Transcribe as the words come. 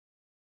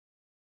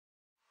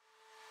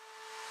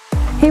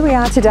Here we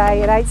are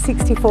today at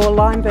 864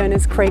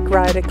 Limeburners Creek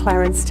Road at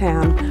Clarence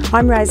Town.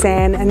 I'm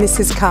Roseanne and this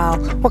is Carl.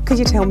 What could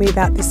you tell me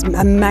about this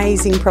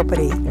amazing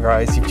property?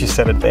 Rose, you've just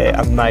said it there,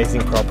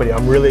 amazing property.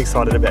 I'm really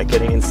excited about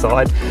getting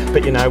inside,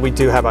 but you know, we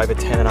do have over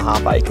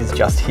 10.5 acres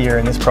just here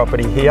in this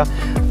property here.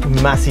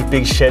 Massive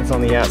big sheds on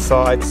the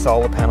outside,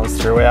 solar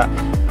panels throughout.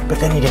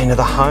 But then you get into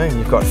the home,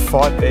 you've got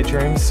 5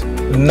 bedrooms,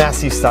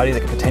 massive study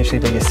that could potentially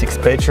be your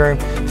 6th bedroom,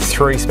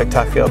 3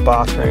 spectacular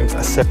bathrooms,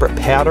 a separate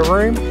powder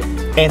room,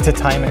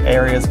 entertainment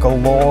areas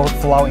galore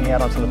flowing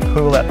out onto the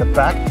pool at the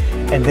back,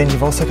 and then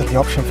you've also got the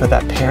option for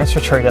that parents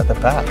retreat at the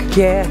back.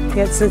 Yeah,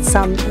 it's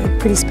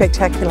pretty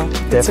spectacular.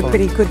 Definitely. It's a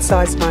pretty good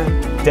sized home.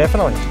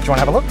 Definitely. Do you want to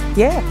have a look?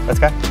 Yeah. Let's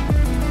go.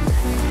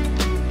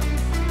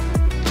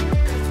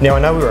 Now I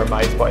know we were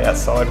amazed by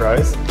outside,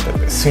 Rose,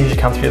 but as soon as you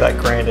come through that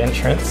grand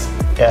entrance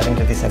out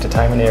into this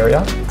entertainment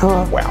area,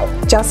 oh,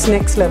 wow. Just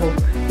next level.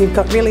 You've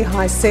got really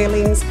high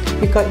ceilings,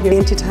 you've got your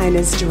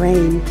entertainer's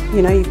dream.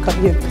 You know, you've got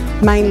your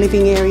main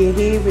living area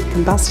here with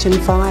combustion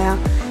fire,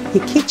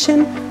 your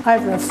kitchen,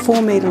 over a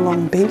 4-metre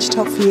long bench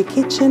top for your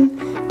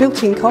kitchen,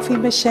 built-in coffee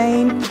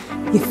machine,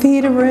 your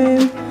theatre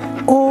room,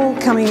 all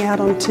coming out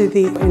onto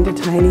the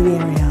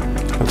entertaining area.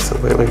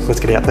 Absolutely,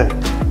 let's get out there.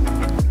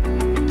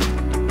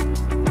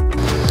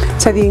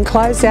 So the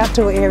enclosed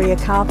outdoor area,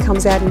 Carl,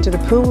 comes out into the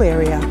pool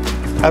area.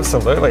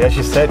 Absolutely, as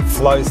you said,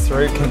 flows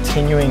through.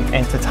 Continuing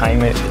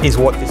entertainment is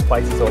what this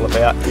place is all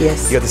about.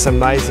 Yes. You've got this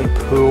amazing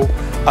pool,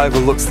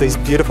 overlooks these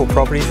beautiful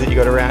properties that you've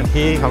got around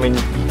here. I mean,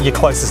 your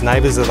closest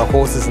neighbours are the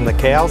horses and the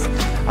cows.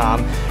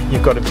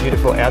 You've got a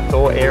beautiful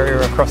outdoor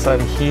area across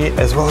over here,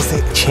 as well as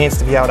the chance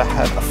to be able to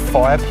have a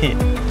fire pit.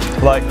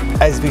 Like,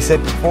 as we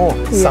said before,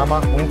 yeah. Summer,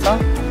 winter.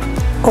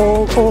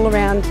 All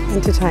around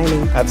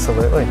entertaining.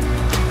 Absolutely.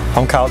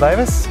 I'm Carl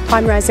Davis.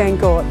 I'm Roseanne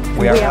Gort.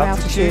 We are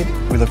Altitude.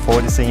 We look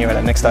forward to seeing you at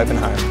our next open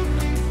home.